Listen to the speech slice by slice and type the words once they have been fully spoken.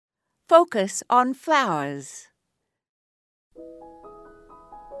focus on flowers.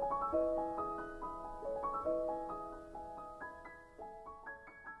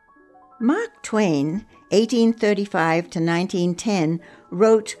 Mark Twain, 1835 to 1910,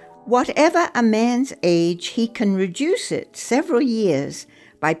 wrote, "Whatever a man's age, he can reduce it several years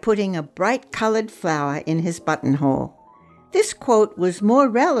by putting a bright-colored flower in his buttonhole." This quote was more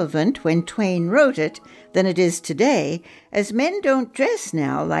relevant when Twain wrote it than it is today, as men don't dress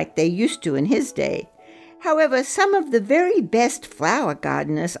now like they used to in his day. However, some of the very best flower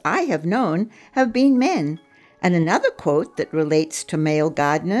gardeners I have known have been men. And another quote that relates to male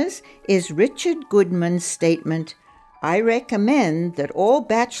gardeners is Richard Goodman's statement, "I recommend that all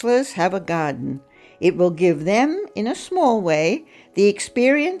bachelors have a garden. It will give them, in a small way, the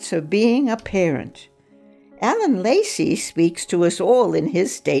experience of being a parent." Alan Lacey speaks to us all in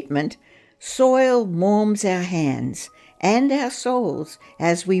his statement, "Soil warms our hands and our souls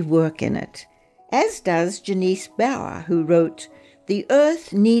as we work in it," as does Janice Bauer, who wrote, "The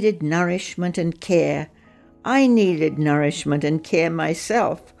earth needed nourishment and care. I needed nourishment and care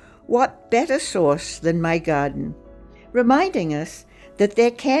myself. What better source than my garden?" reminding us that there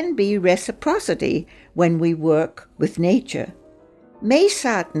can be reciprocity when we work with nature. May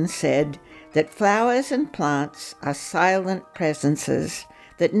Sarton said that flowers and plants are silent presences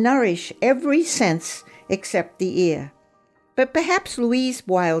that nourish every sense except the ear. But perhaps Louise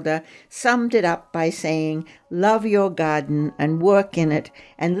Wilder summed it up by saying, "Love your garden and work in it,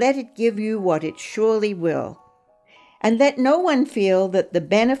 and let it give you what it surely will. And let no one feel that the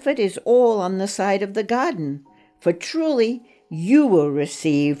benefit is all on the side of the garden, for truly you will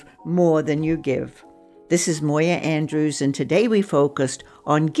receive more than you give." This is Moya Andrews, and today we focused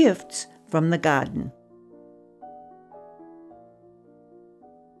on gifts from the garden.